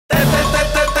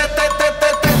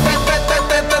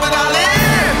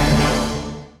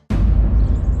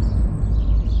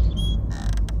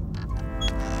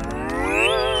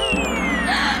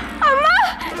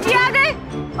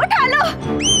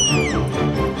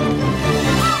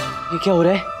क्या हो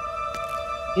रहा है?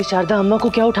 ये शारदा अम्मा को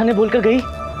क्या उठाने बोलकर गई?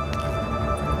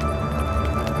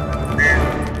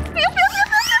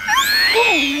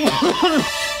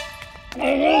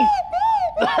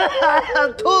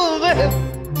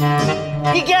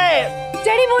 ये क्या है?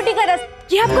 जड़ी बूटी का रस,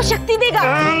 ये आपको शक्ति देगा।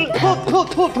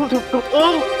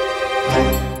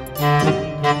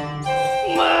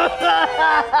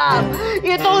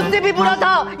 ये तो उससे भी बुरा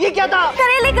था। ये क्या था?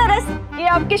 करेले का रस, ये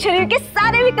आपके शरीर के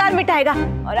सारे विकार मिटाएगा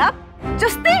और आप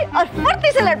चुस्ती और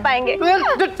फुर्ती से लड़ पाएंगे। ये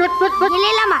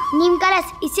ले लामा, नीम का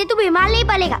रस, इससे तू बीमार नहीं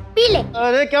पड़ेगा, पी ले।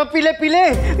 अरे क्या पी ले?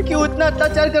 क्यों इतना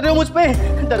अत्याचार कर रहे हो मुझ पे?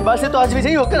 दरबार से तो आज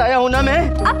विजयी होकर आया हूँ ना मैं।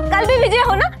 अब कल भी विजय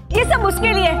हो ना, ये सब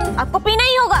उसके लिए, आपको पीना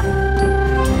ही होगा।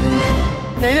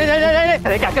 नहीं,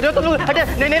 अरे क्या कर रहे हो तुम लोग? हटे,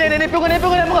 नहीं,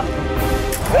 पीऊंगा।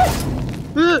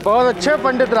 बहुत अच्छे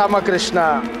पंडित रामा कृष्णा।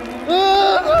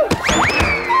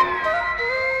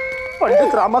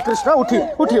 पंडित रामा कृष्णा उठिए,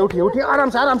 आराम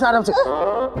से।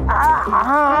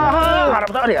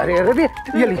 अरे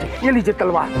ये लीजिए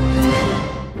तलवार।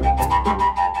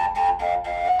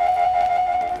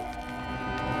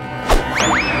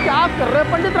 क्या कर रहे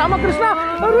हैं पंडित रामा कृष्णा?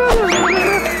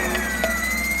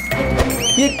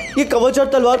 ये कवच और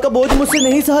तलवार का बोझ मुझसे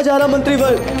नहीं सहा जा रहा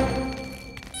मंत्रीवर।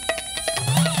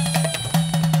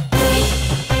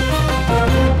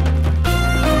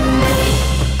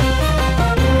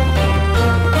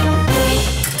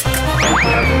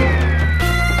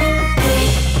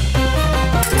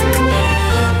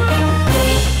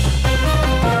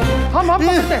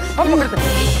 हम पकड़ते हैं।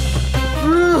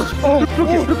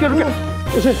 रुकिए,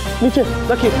 इसे नीचे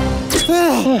रखिए।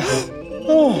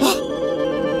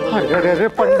 अरे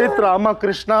पंडित रामा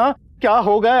कृष्णा, क्या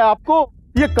हो गया आपको?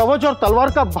 ये कवच और तलवार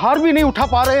का भार भी नहीं उठा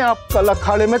पा रहे हैं आप। कल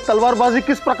अखाड़े में तलवारबाजी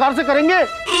किस प्रकार से करेंगे?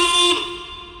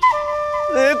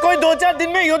 कोई 2-4 दिन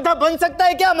में योद्धा बन सकता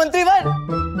है क्या मंत्रीवर?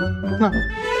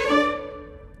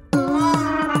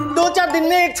 2-4 दिन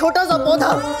में एक छोटा सा पौधा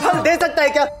फल दे सकता है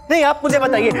क्या? नहीं, आप मुझे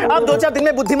बताइए, आप 2-4 दिन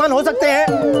में बुद्धिमान हो सकते हैं?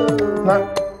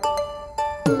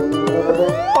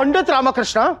 पंडित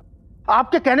रामकृष्ण,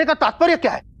 आपके कहने का तात्पर्य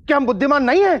क्या है? क्या हम बुद्धिमान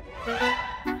नहीं हैं?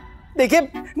 देखिए,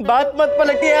 बात मत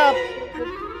पलटिए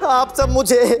आप सब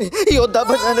मुझे योद्धा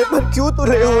बनाने पर क्यों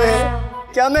तुले हुए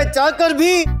हैं? क्या मैं चाहकर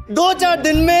भी 2-4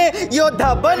 दिन में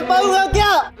योद्धा बन पाऊंगा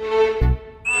क्या?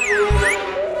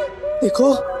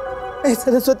 देखो, मैं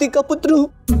सरस्वती का पुत्र हूँ,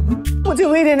 मुझे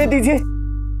वही रहने दीजिए।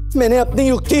 मैंने अपनी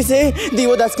युक्ति से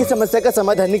दिवोदास की समस्या का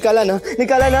समाधान निकाला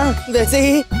ना, वैसे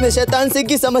ही मैं शैतान सिंह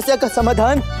की समस्या का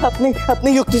समाधान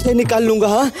अपनी युक्ति से निकाल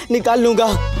लूंगा।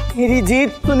 मेरी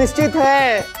जीत सुनिश्चित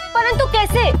है। परंतु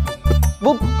कैसे?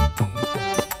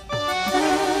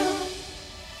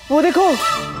 वो देखो,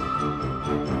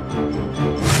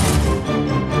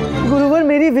 गुरुवर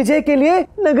मेरी विजय के लिए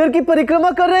नगर की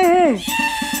परिक्रमा कर रहे हैं।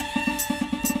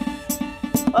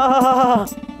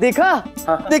 देखा?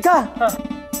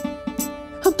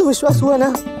 अब तो विश्वास हुआ ना?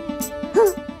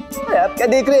 आप क्या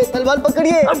देख रहे? तलवार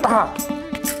पकड़िए।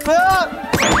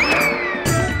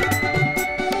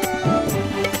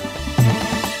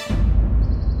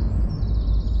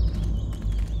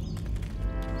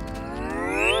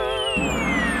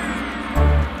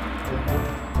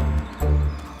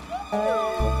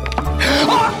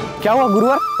 क्या हुआ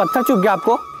गुरुवर? पत्थर चुभ गया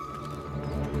आपको?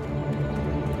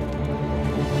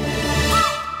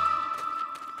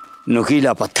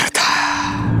 नुकीला पत्थर था,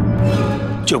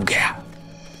 चुभ गया।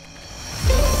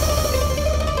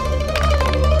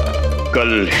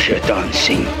 कल शैतान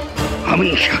सिंह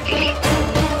हमेशा के लिए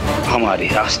हमारे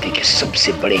रास्ते के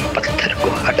सबसे बड़े पत्थर को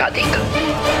हटा देगा।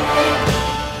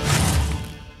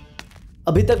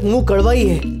 अभी तक मुंह कड़वा ही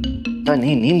है।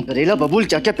 नहीं, नीम करेला बबूल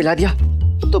क्या क्या पिला दिया,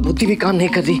 तो बुद्धि भी काम नहीं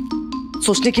कर रही।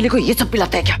 सोचने के लिए कोई ये सब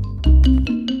पिलाता है क्या?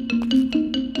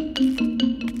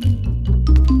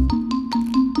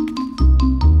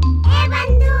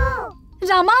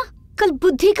 रामा, कल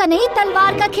बुद्धि का नहीं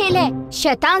तलवार का खेल है।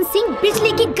 शैतान सिंह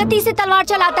बिजली की गति से तलवार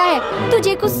चलाता है।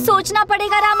 तुझे कुछ सोचना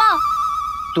पड़ेगा रामा।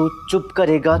 तू चुप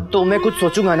करेगा तो मैं कुछ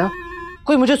सोचूंगा ना।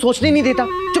 कोई मुझे सोचने नहीं देता।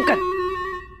 चुप कर।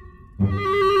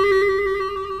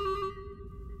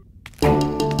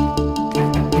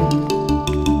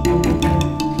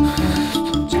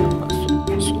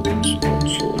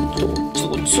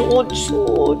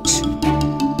 सोच।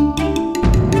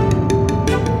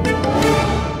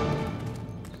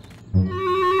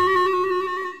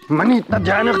 मनी, इतना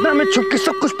ध्यान रखना, मैं छुप के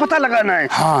सब कुछ पता लगाना है।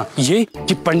 हाँ, ये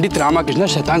कि पंडित रामकृष्ण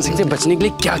शैतान सिंह से बचने के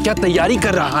लिए क्या क्या तैयारी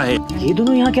कर रहा है। ये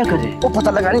दोनों यहाँ क्या कर रहे हैं? वो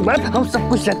पता लगाने के बाद हम सब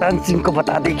कुछ शैतान सिंह को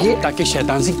बता देंगे, ताकि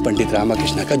शैतान सिंह पंडित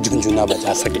रामकृष्ण का झुनझुना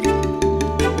बजा सके।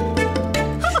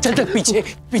 चल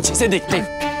पीछे से देखते हैं।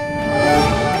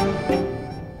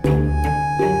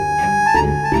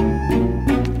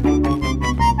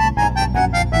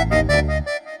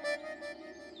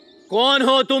 कौन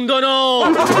हो तुम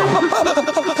दोनों?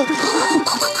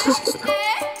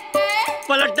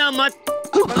 पलटना मत,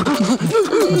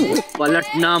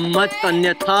 पलटना मत,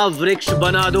 अन्यथा वृक्ष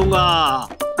बना दूंगा।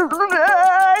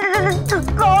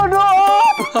 कौन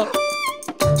हो?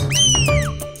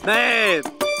 मैं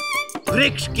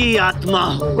वृक्ष की आत्मा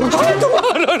हूँ।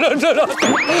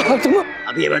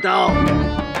 अब ये बताओ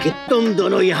कि तुम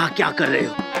दोनों यहाँ क्या कर रहे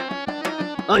हो?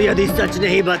 और यदि सच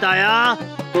नहीं बताया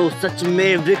तो सच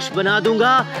में वृक्ष बना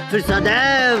दूंगा, फिर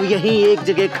सदैव यहीं एक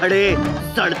जगह खड़े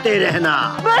सड़ते रहना।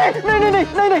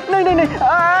 नहीं,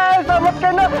 ऐसा मत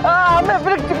करना, हमें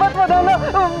वृक्ष मत बनाना,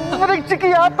 वृक्ष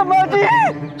की आत्मा जी।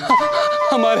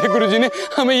 हमारे गुरुजी ने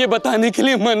हमें ये बताने के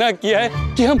लिए मना किया है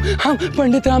कि हम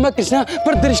पंडित रामा कृष्णा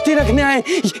पर दृष्टि रखने आए,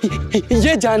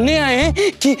 ये जानने आए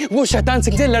हैं कि वो शैतान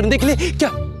सिंह से लड़ने के लिए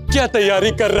क्या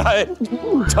तैयारी कर रहा है।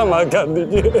 क्षमा कर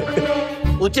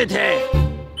दीजिए। उचित है,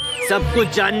 सब कुछ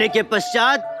जानने के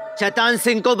पश्चात शैतान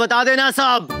सिंह को बता देना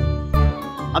सब।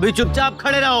 अभी चुपचाप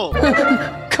खड़े रहो।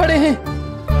 खड़े हैं।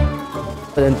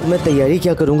 परंतु मैं तैयारी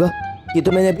क्या करूंगा, ये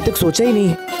तो मैंने अभी तक सोचा ही नहीं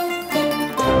है।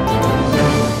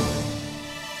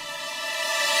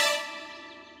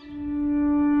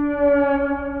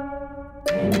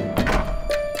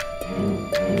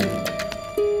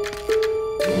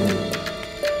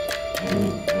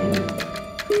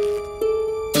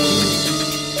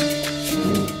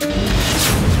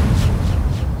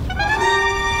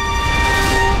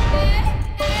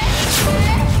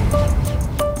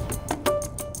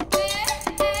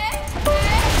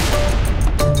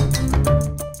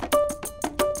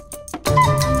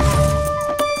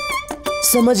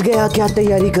 समझ गया क्या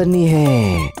तैयारी करनी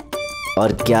है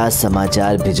और क्या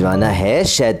समाचार भिजवाना है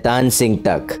शैतान सिंह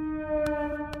तक।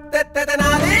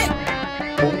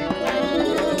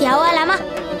 क्या हुआ लामा?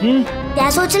 क्या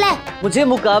सोच रहा है? मुझे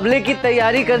मुकाबले की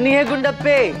तैयारी करनी है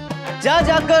गुंडप्पे।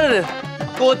 जाकर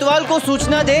कोतवाल को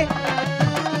सूचना दे।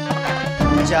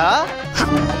 जा।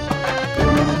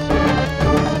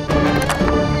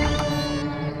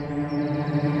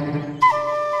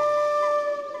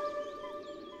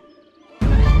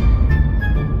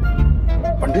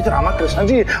 पंडित रामा कृष्णा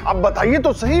जी, आप बताइए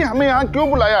तो सही, हमें यहाँ क्यों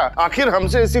बुलाया? आखिर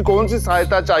हमसे ऐसी कौन सी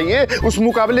सहायता चाहिए उस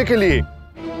मुकाबले के लिए?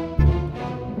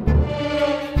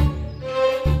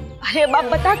 अरे अब आप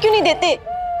बता क्यों नहीं देते?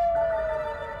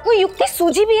 कोई युक्ति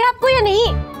सूझी भी है आपको या नहीं?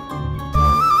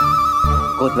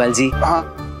 कोतवाल जी, हाँ,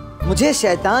 मुझे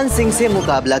शैतान सिंह से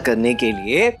मुकाबला करने के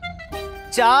लिए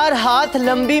 4 हाथ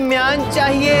लंबी म्यान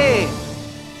चाहिए।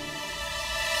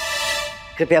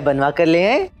 कृपया बनवा कर ले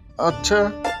आए। अच्छा।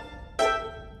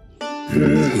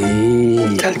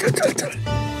 चल।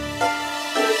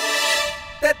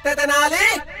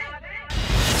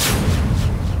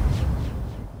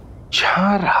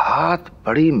 4 हाथ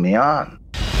बड़ी म्यान,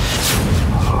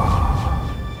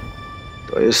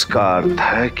 तो इसका अर्थ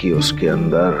है कि उसके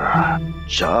अंदर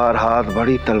 4 हाथ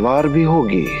बड़ी तलवार भी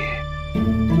होगी।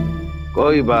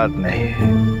 कोई बात नहीं,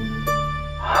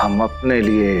 हम अपने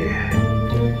लिए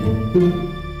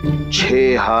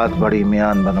 6 हाथ बड़ी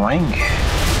म्यान बनवाएंगे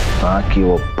ताकि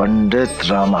वो पंडित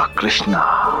रामा कृष्णा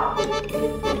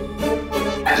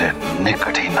मेरे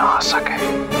निकट ही ना आ सके।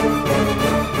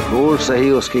 दूर से ही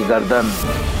उसकी गर्दन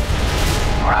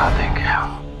उड़ा देंगे।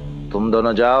 तुम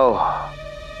दोनों जाओ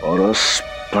और उस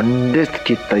पंडित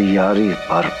की तैयारी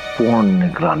पर पूर्ण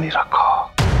निगरानी रखो।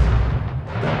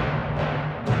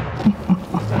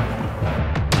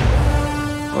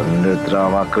 पंडित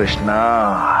रामा कृष्णा,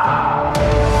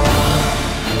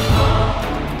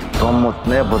 तुम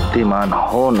उतने बुद्धिमान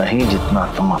हो नहीं जितना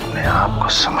तुम अपने आप को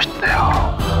समझते हो।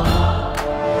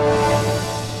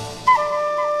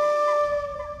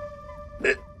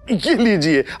 ये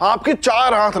लीजिए आपके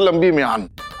 4 हाथ लंबी म्यान।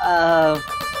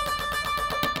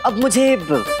 अब मुझे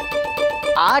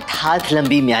 8 हाथ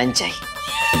लंबी म्यान चाहिए।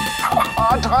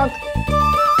 8 हाथ?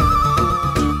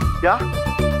 क्या?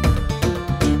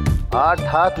 8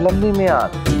 हाथ लंबी म्यान?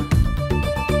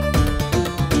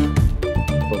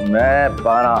 तो मैं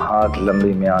 12 हाथ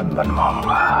लंबी म्यान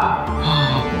बनवाऊंगा।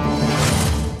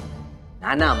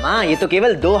 ना माँ, ये तो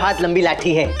केवल 2 हाथ लंबी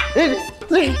लाठी है।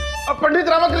 पंडित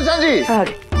रामाकृष्ण जी,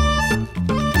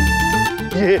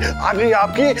 ये आ गई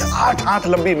आपकी 8 हाथ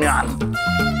लंबी म्यान।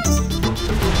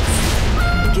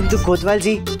 किंतु कोतवाल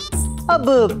जी, अब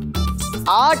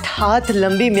 8 हाथ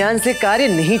लंबी म्यान से कार्य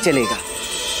नहीं चलेगा।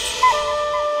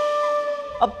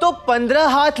 अब तो 15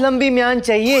 हाथ लंबी म्यान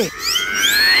चाहिए।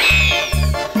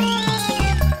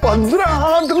 15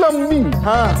 हाथ लंबी?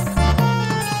 हाँ।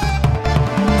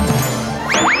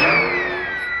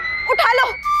 उठा लो।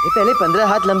 ये पहले 15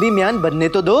 हाथ लंबी म्यान बनने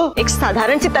तो दो। एक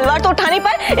साधारण सी तलवार तो उठा नहीं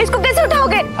पाए, इसको कैसे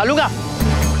उठाओगे? उठा लूंगा।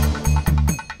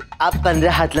 आप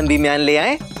 15 हाथ लंबी म्यान ले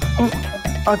आए।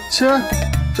 अच्छा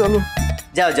चलो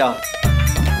जाओ जाओ।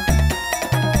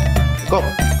 को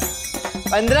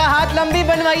 15 हाथ लंबी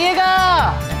बनवाइएगा।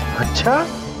 अच्छा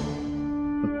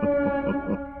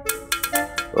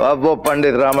अब वो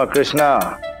पंडित रामा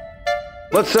कृष्णा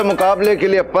मुझसे मुकाबले के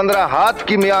लिए 15 हाथ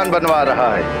की म्यान बनवा रहा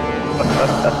है।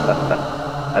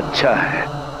 अच्छा है,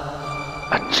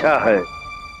 अच्छा है।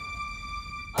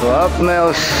 तो अब मैं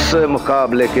उससे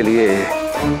मुकाबले के लिए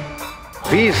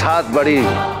 20 हाथ बड़ी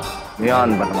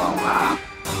म्यान बनवाऊंगा।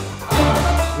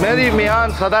 मेरी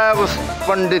म्यान सदैव उस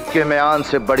पंडित के म्यान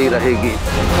से बड़ी रहेगी।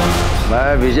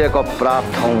 मैं विजय को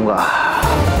प्राप्त होऊंगा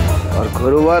और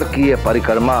गुरुवार की ये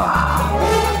परिक्रमा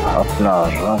अपना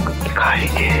रंग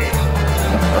दिखाएगी।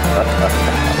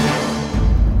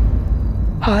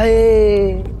 हाय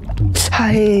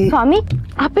हाय। स्वामी,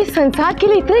 आप इस संसार के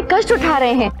लिए इतने कष्ट उठा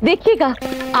रहे हैं। देखिएगा,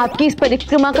 आपकी इस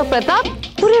परिक्रमा का प्रताप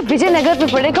पूरे विजयनगर पे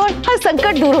पड़ेगा और हर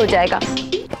संकट दूर हो जाएगा।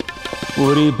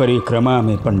 पूरी परिक्रमा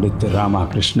में पंडित रामा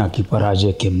कृष्णा की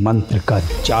पराजय के मंत्र का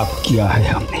जाप किया है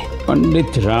हमने।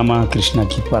 पंडित रामा कृष्णा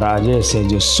की पराजय से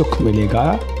जो सुख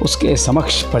मिलेगा उसके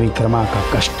समक्ष परिक्रमा का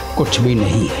कष्ट कुछ भी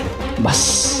नहीं है। बस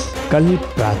कल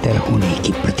प्रातः होने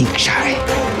की प्रतीक्षा है।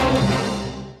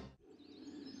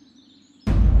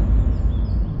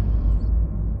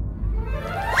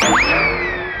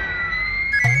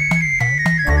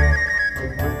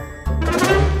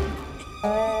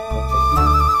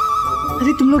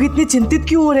 अरे तुम लोग इतने चिंतित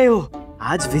क्यों हो रहे हो?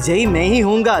 आज विजयी मैं ही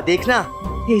होऊंगा, देखना।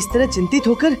 ये इस तरह चिंतित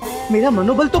होकर मेरा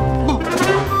मनोबल तो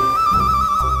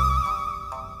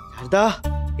शारदा,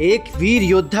 एक वीर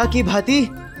योद्धा की भांति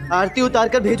आरती उतार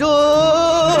कर भेजो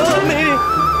मेरे।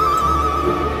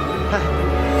 हाँ।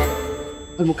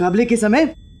 और मुकाबले के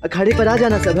समय अखाड़े पर आ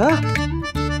जाना सब। हाँ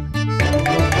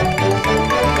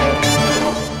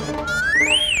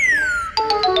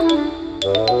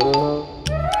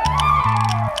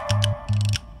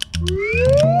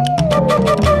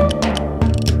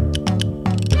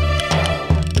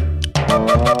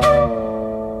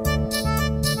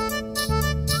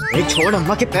छोड़,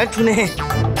 अम्मा के पैर छूने हैं।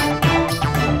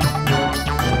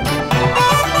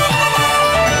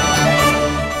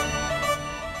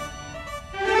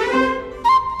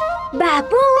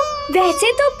 बापू,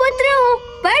 वैसे तो पुत्र हूँ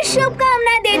पर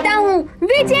शुभकामना देता हूँ।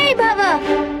 विजय भव।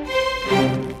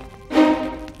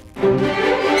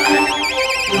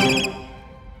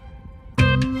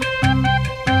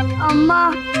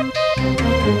 अम्मा।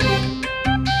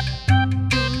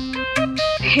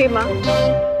 हे माँ,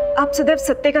 आप सदैव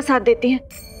सत्य का साथ देती हैं।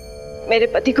 मेरे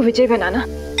पति को विजय बनाना।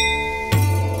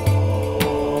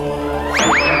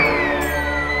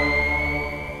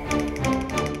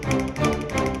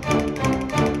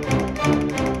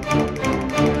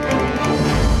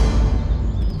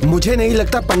 मुझे नहीं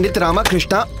लगता पंडित रामा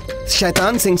कृष्णा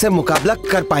शैतान सिंह से मुकाबला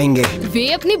कर पाएंगे।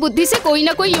 वे अपनी बुद्धि से कोई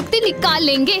ना कोई युक्ति निकाल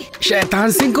लेंगे।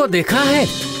 शैतान सिंह को देखा है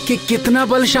कि कितना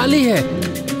बलशाली है।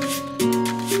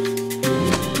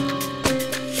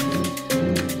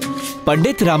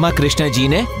 पंडित रामा कृष्ण जी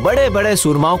ने बड़े बड़े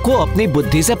सूरमाओं को अपनी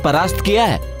बुद्धि से परास्त किया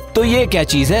है, तो ये क्या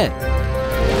चीज है?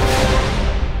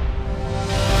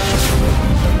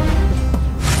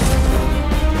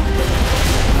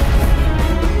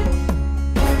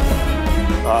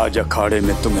 आज अखाड़े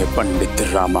में तुम्हें पंडित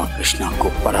रामा कृष्णा को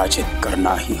पराजित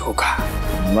करना ही होगा।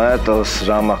 मैं तो उस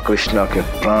रामा कृष्णा के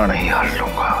प्राण ही हर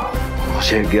लूंगा।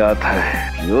 मुझे ज्ञात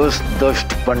है कि उस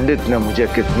दुष्ट पंडित ने मुझे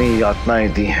कितनी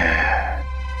यातनाएं दी हैं।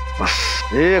 बस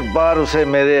एक बार उसे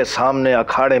मेरे सामने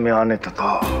अखाड़े में आने तो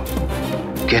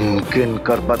किन किन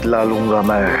कर बदला लूंगा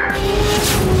मैं।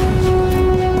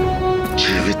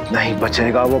 जीवित नहीं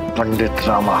बचेगा वो पंडित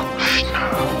रामा कृष्णा।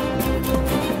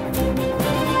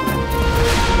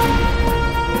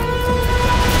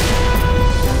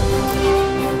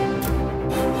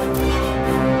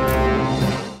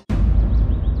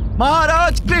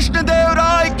 महाराज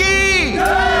कृष्णदेवराय की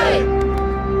जय।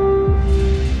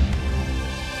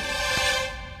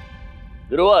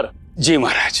 गुरुवार जी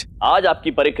महाराज। आज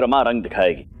आपकी परिक्रमा रंग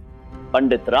दिखाएगी।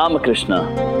 पंडित रामकृष्ण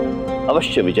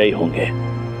अवश्य विजयी होंगे।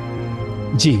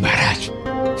 जी महाराज।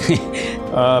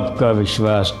 आपका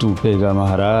विश्वास टूटेगा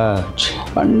महाराज।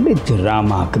 पंडित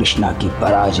रामा कृष्णा की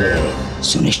पराजय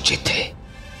सुनिश्चित है।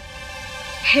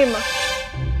 हे माँ,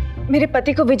 मेरे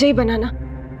पति को विजयी बनाना,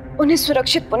 उन्हें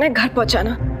सुरक्षित पुनः घर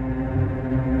पहुंचाना।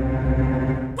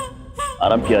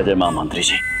 आराम किया जाए महामंत्री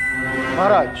जी।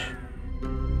 महाराज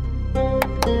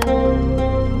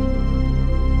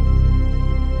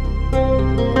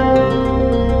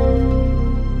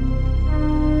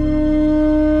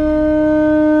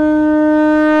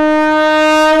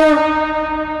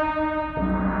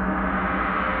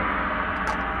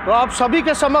तो आप सभी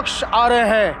के समक्ष आ रहे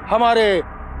हैं हमारे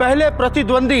पहले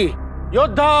प्रतिद्वंदी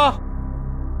योद्धा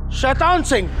शैतान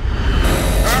सिंह।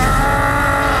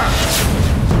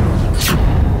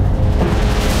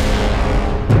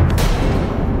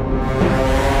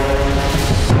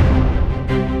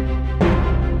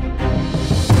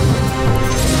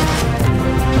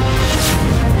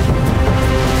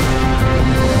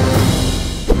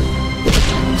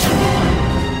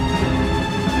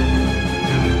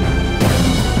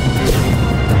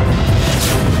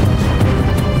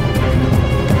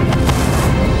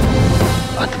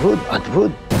 अद्भुत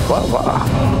अद्भुत, वाह वाह।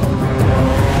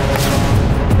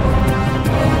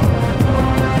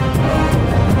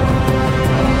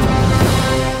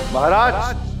 महाराज,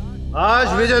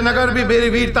 आज विजयनगर भी मेरी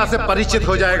वीरता से परिचित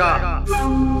हो जाएगा।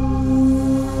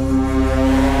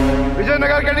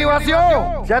 विजयनगर के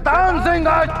निवासियों, शैतान सिंह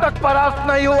आज तक परास्त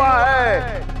नहीं हुआ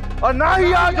है और ना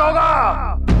ही आज होगा।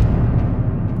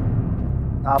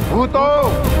 ना भूतो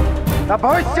ना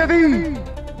भविष्यति।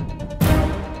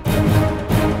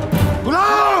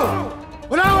 बुलाओ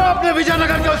बुलाओ अपने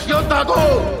विजयनगर के उस योद्धा को।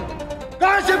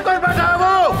 कहां छिप कर बैठा है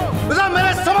वो? उसे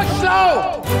मेरे समक्ष लाओ।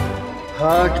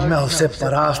 आज मैं उसे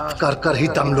परास्त कर कर ही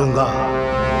दम लूंगा।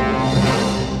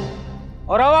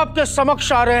 और अब आपके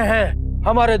समक्ष आ रहे हैं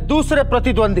हमारे दूसरे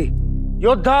प्रतिद्वंदी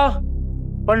योद्धा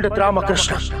पंडित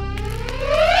रामकृष्ण।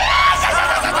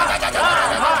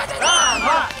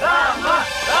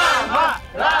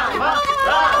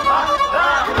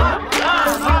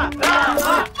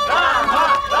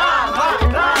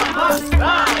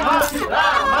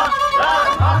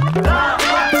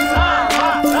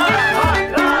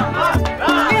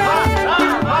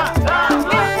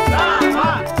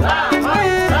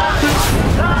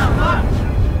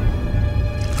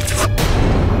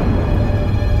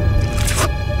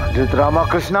 पंडित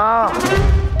रामकृष्णा,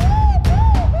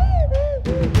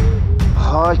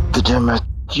 आज तुझे मैं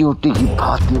चींटी की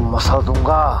भांति मसा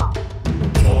दूंगा।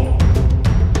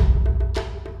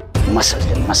 मसल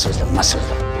दे।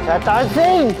 शैतान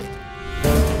सिंह,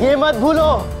 ये मत भूलो,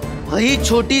 वही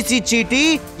छोटी सी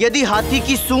चींटी यदि हाथी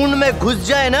की सूंड में घुस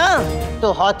जाए ना,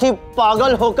 तो हाथी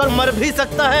पागल होकर मर भी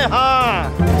सकता है। हाँ,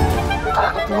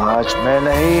 तो आज मैं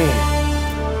नहीं,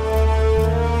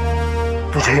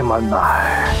 तुझे मरना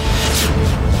है।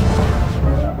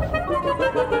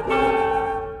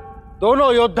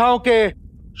 दोनों योद्धाओं के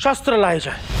शस्त्र लाए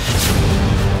जाएं।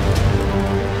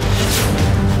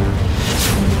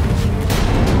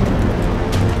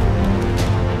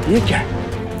 ये क्या है?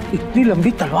 इतनी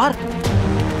लंबी तलवार?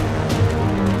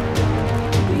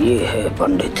 ये है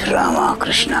पंडित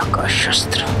रामकृष्ण का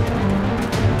शस्त्र।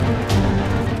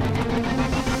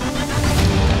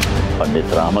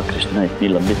 पंडित रामकृष्ण इतनी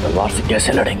लंबी तलवार से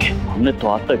कैसे लड़ेंगे? हमने तो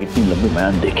आज तक इतनी लंबी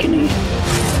म्यान देखी नहीं है।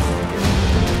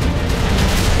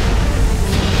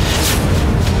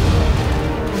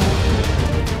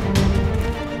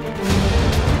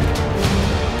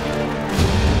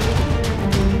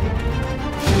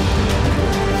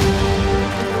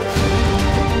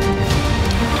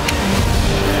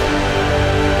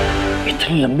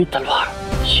 इतनी लंबी तलवार,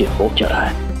 ये हो क्या रहा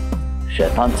है?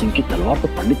 शैतान सिंह की तलवार तो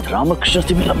पंडित रामकृष्ण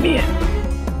से भी लंबी है।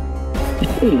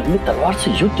 इतनी लंबी तलवार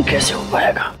से युद्ध कैसे हो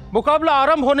पाएगा? मुकाबला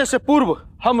आरंभ होने से पूर्व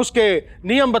हम उसके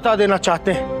नियम बता देना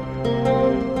चाहते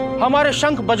हैं। हमारे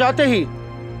शंख बजाते ही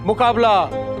मुकाबला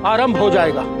आरंभ हो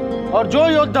जाएगा और जो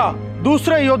योद्धा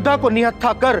दूसरे योद्धा को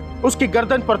निहत्था कर उसकी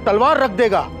गर्दन पर तलवार रख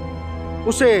देगा,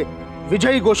 उसे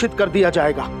विजयी घोषित कर दिया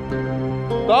जाएगा।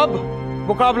 तो अब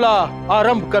मुकाबला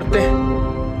आरंभ करते हैं।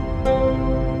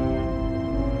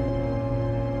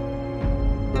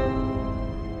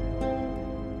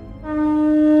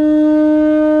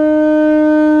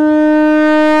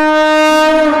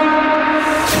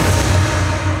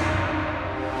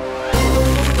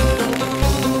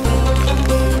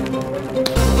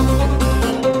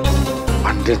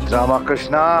 पंडित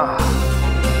रामकृष्ण,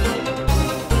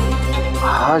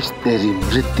 आज तेरी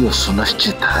मृत्यु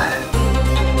सुनिश्चित है।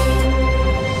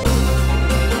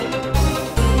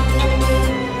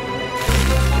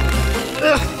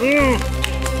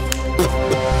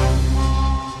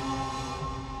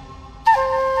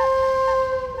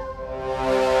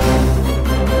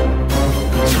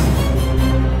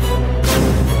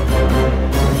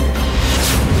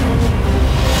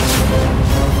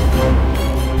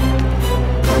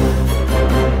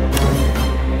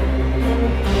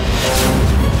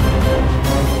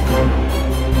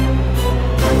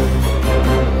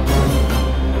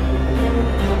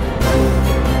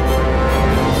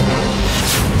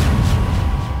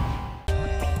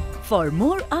 For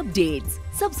more updates,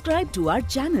 subscribe to our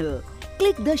channel,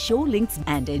 click the show links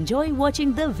and enjoy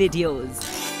watching the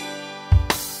videos.